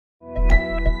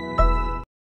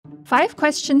5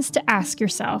 questions to ask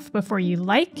yourself before you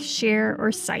like, share,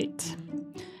 or cite.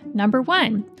 Number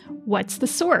 1, what's the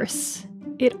source?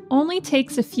 It only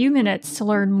takes a few minutes to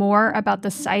learn more about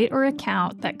the site or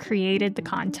account that created the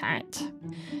content.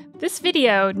 This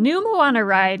video, New Moana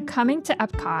Ride Coming to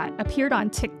Epcot, appeared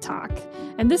on TikTok,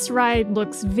 and this ride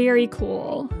looks very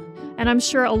cool. And I'm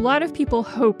sure a lot of people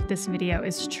hope this video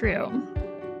is true.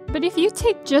 But if you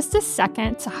take just a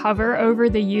second to hover over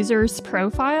the user's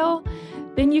profile,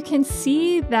 then you can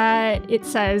see that it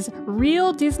says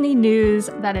real Disney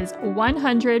news that is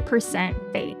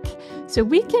 100% fake. So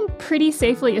we can pretty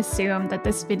safely assume that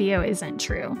this video isn't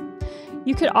true.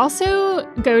 You could also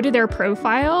go to their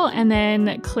profile and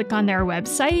then click on their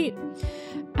website,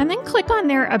 and then click on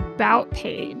their About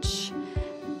page.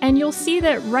 And you'll see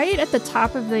that right at the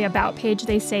top of the About page,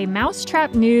 they say,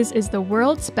 Mousetrap News is the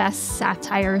world's best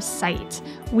satire site.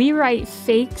 We write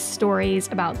fake stories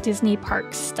about Disney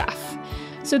park stuff.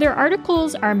 So their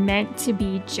articles are meant to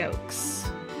be jokes.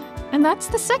 And that's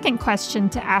the second question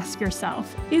to ask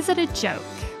yourself. Is it a joke?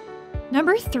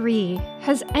 Number 3,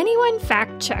 has anyone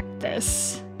fact-checked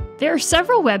this? There are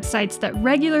several websites that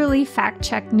regularly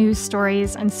fact-check news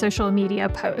stories and social media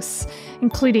posts,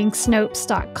 including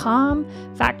Snopes.com,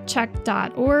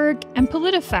 factcheck.org, and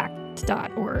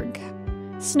PolitiFact.org.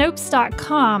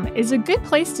 Snopes.com is a good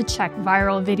place to check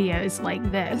viral videos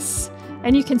like this,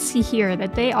 and you can see here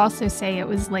that they also say it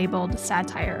was labeled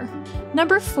satire.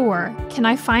 Number 4, can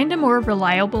I find a more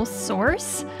reliable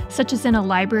source, such as in a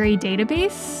library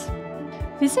database?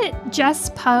 Visit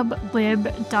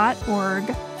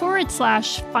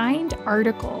justpublib.org/find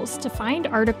articles to find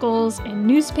articles in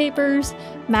newspapers,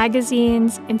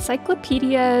 magazines,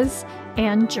 encyclopedias,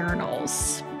 and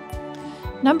journals.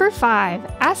 Number 5,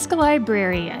 ask a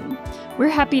librarian. We're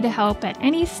happy to help at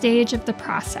any stage of the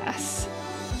process.